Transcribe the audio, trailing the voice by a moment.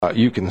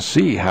You can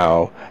see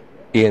how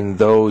in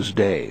those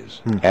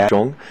days,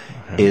 Zhong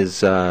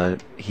is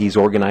he's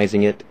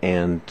organizing it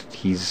and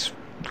he's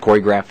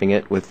choreographing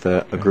it with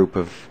a group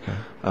of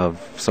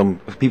some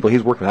people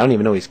he's working with. I don't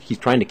even know. He's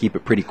trying to keep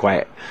it pretty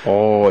quiet.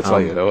 Oh, it's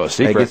like a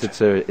secret. I guess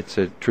it's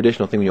a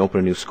traditional thing when you open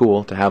a new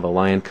school to have a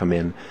lion come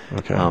in.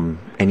 Okay.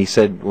 And he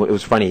said, well, it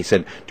was funny. He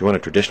said, "Do you want a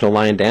traditional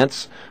lion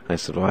dance?" I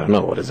said, "Well, I don't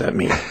know. What does that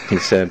mean?" He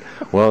said,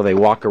 "Well, they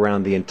walk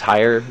around the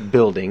entire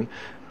building."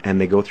 And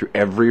they go through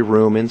every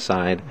room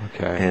inside.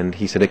 Okay. And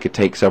he said it could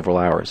take several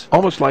hours.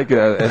 Almost like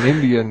an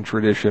Indian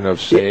tradition of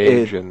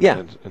sage and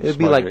it'd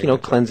be like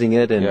cleansing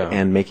it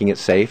and making it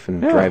safe and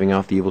driving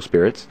off the evil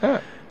spirits. Yeah.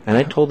 And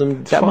I told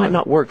him that might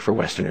not work for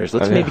Westerners.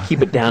 Let's maybe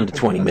keep it down to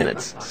 20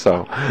 minutes.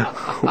 So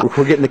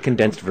we're getting the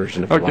condensed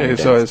version of the lion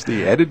so dance. it's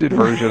the edited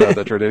version of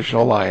the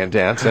traditional lion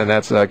dance, and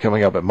that's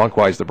coming up at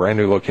Monkwise, the brand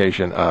new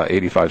location,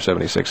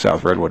 8576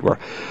 South Redwood.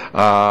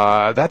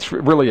 That's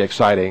really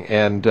exciting,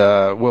 and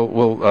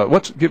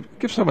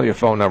give somebody a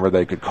phone number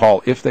they could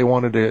call if they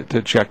wanted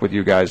to check with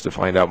you guys to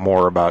find out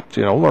more about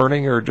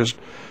learning or just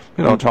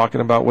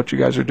talking about what you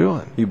guys are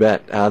doing. You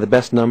bet. The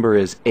best number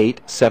is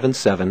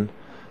 877-722-3947.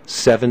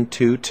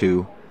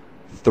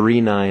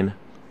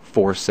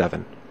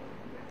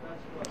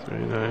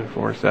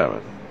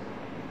 3947.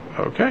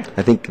 Okay.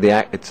 I think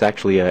it's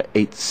actually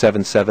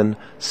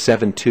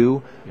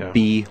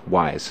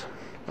 877-72-BE-WISE.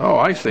 Oh,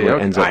 I see.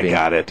 Okay.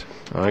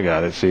 I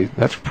got it. See,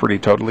 that's pretty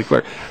totally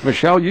clear.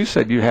 Michelle, you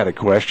said you had a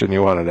question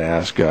you wanted to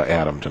ask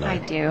Adam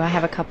tonight. I do. I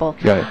have a couple.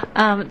 Go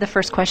ahead. The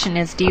first question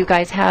is, do you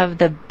guys have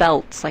the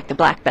belts, like the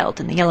black belt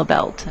and the yellow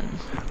belt?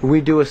 We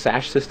do a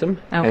sash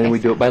system, and we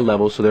do it by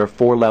levels. So there are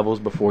 4 levels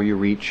before you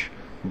reach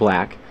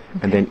black,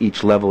 and then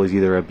each level is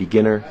either a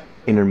beginner,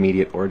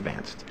 intermediate, or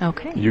advanced.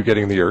 Okay. You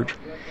getting the urge?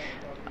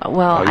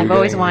 Well, I've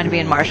always wanted to be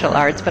in martial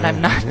arts, but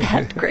I'm not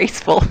that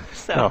graceful.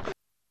 So. No.